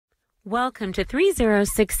Welcome to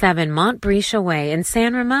 3067 Montbretia Way in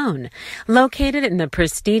San Ramon, located in the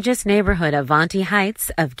prestigious neighborhood of Avantil Heights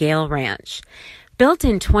of Gale Ranch. Built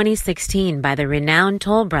in 2016 by the renowned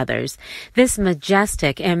Toll brothers, this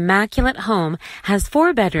majestic, immaculate home has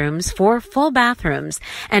 4 bedrooms, 4 full bathrooms,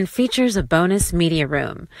 and features a bonus media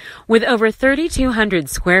room. With over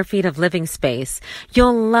 3,200 square feet of living space,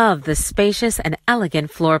 you'll love the spacious and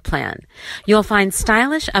elegant floor plan. You'll find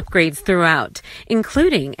stylish upgrades throughout,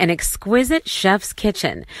 including an exquisite chef's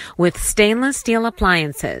kitchen with stainless steel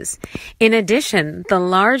appliances. In addition, the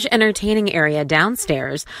large entertaining area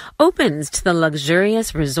downstairs opens to the luxurious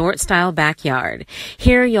resort-style backyard.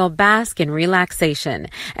 Here you'll bask in relaxation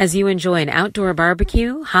as you enjoy an outdoor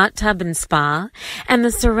barbecue, hot tub and spa, and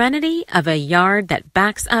the serenity of a yard that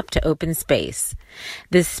backs up to open space.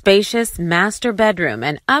 This spacious master bedroom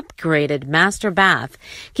and upgraded master bath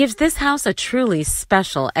gives this house a truly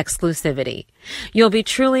special exclusivity. You'll be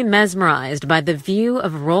truly mesmerized by the view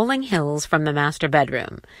of rolling hills from the master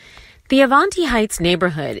bedroom. The Avantil Heights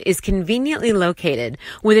neighborhood is conveniently located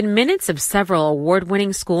within minutes of several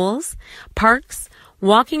award-winning schools, parks,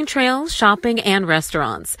 walking trails, shopping, and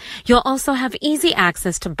restaurants. You'll also have easy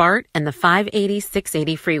access to BART and the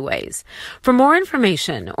 580-680 freeways. For more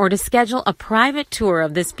information or to schedule a private tour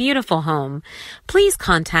of this beautiful home, please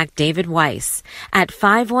contact David Weiss at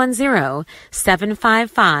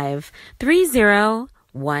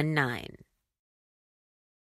 510-755-3019.